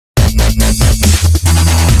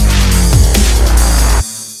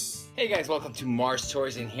Hey guys, welcome to Mars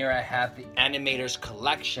Toys, and here I have the Animators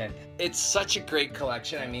collection. It's such a great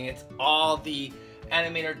collection. I mean, it's all the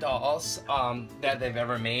Animator dolls that they've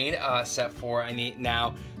ever made, except for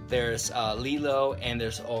now there's Lilo, and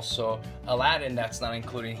there's also Aladdin that's not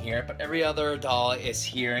included here, but every other doll is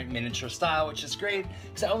here in miniature style, which is great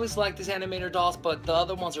because I always like these Animator dolls, but the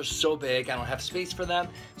other ones are so big I don't have space for them,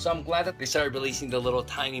 so I'm glad that they started releasing the little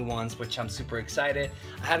tiny ones, which I'm super excited.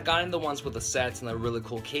 I had gotten the ones with the sets and the really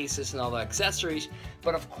cool cases and all the accessories,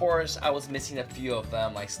 but of course I was missing a few of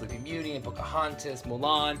them, like Sleeping Beauty and Pocahontas,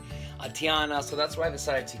 Mulan, Tiana, so that's why I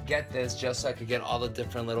decided to get this, just so I could get all the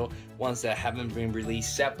different little ones that haven't been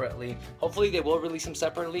released separately. Hopefully they will release them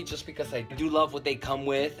separately, just because I do love what they come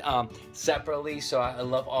with separately, so I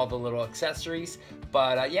love all the little accessories.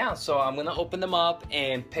 But yeah, so I'm gonna open them up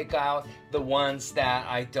and pick out the ones that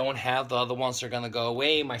I don't have. The other ones are gonna go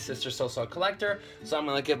away. My sister's also a collector, so I'm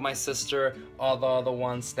gonna give my sister all the other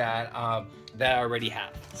ones that that I already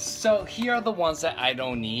have. So here are the ones that I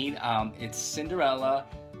don't need. It's Cinderella,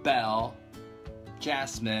 Belle,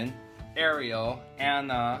 Jasmine, Ariel,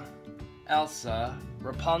 Anna, Elsa,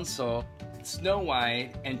 Rapunzel, Snow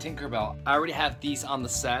White, and Tinkerbell. I already have these on the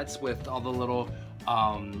sets with all the little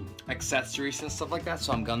accessories and stuff like that,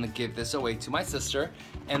 so I'm gonna give this away to my sister.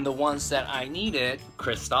 And the ones that I needed,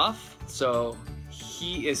 Kristoff, so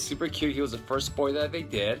he is super cute. He was the first boy that they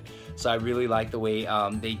did, so I really like the way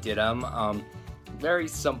they did him. Very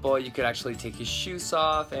simple. You could actually take his shoes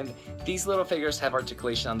off, and these little figures have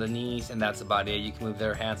articulation on the knees, and that's about it. You can move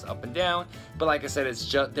their hands up and down, but like I said,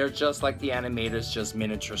 they're just like the Animators, just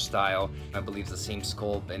miniature style. I believe it's the same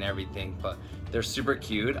sculpt and everything, but they're super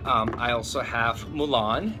cute. I also have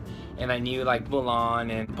Mulan, and I knew like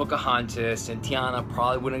Mulan and Pocahontas and Tiana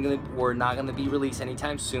probably were not gonna be released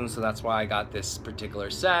anytime soon, so that's why I got this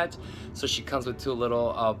particular set. So she comes with two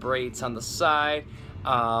little braids on the side.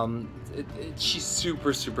 She's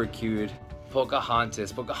super cute.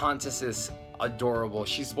 Pocahontas is adorable.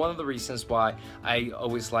 She's one of the reasons why I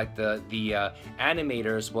always liked the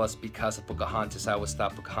Animators, was because of Pocahontas. I always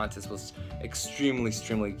thought Pocahontas was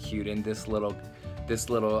extremely cute, and this little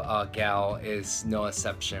gal is no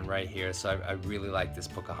exception right here. So I really like this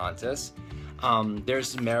Pocahontas.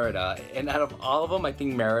 There's Merida, and out of all of them, I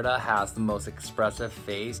think Merida has the most expressive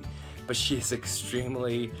face. But she is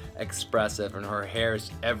extremely expressive, and her hair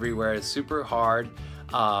is everywhere. It's super hard,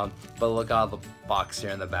 but look at all the box here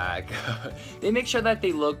in the back. They make sure that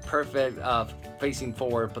they look perfect facing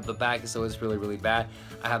forward, but the back is always really bad.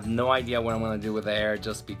 I have no idea what I'm gonna do with the hair,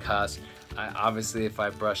 just because obviously if I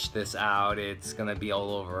brush this out, it's gonna be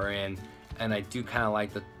all over, and I do kind of like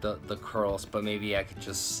the curls, but maybe I could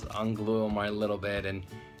just unglue them a little bit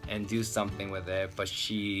and do something with it. But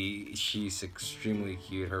she's extremely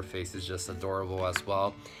cute. Her face is just adorable as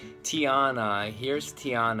well. Tiana, here's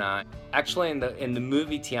Tiana. Actually, in the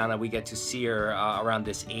movie Tiana, we get to see her around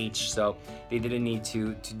this age, so they didn't need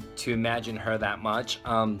to imagine her that much.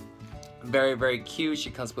 Very cute.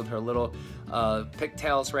 She comes with her little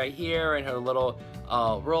pigtails right here and her little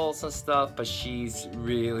rolls and stuff, but she's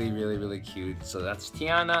really cute. So that's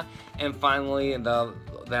Tiana. And finally, another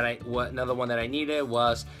one that I needed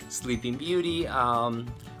was Sleeping Beauty, or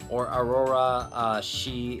Aurora.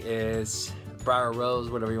 She is Briar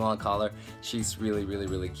Rose, whatever you want to call her. She's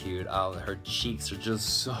really cute. Her cheeks are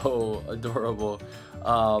just so adorable.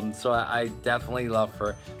 So I definitely love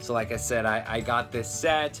her. So like I said, I got this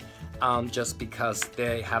set just because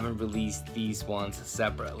they haven't released these ones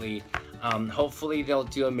separately. Hopefully they'll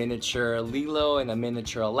do a miniature Lilo and a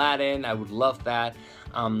miniature Aladdin. I would love that,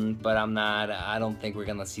 but I don't think we're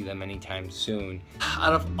gonna see them anytime soon.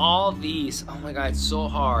 Out of all these, oh my god, it's so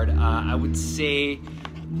hard. I would say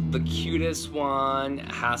the cutest one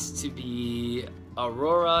has to be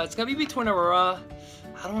Aurora. It's gonna be between Aurora,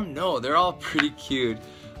 I don't know, they're all pretty cute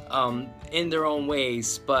in their own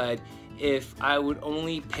ways, but if I would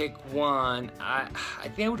only pick one, I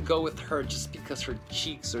think I would go with her, just because her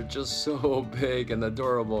cheeks are just so big and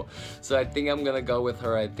adorable. So I think I'm gonna go with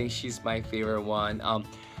her. I think she's my favorite one.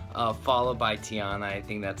 Followed by Tiana. I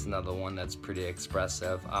think that's another one that's pretty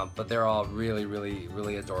expressive. But they're all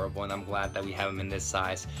really adorable, and I'm glad that we have them in this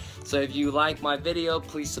size. So if you like my video,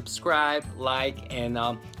 please subscribe, like, and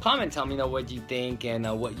comment. Tell me what you think and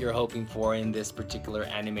what you're hoping for in this particular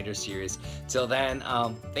Animator series. Till then,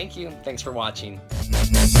 thank you. Thanks for watching.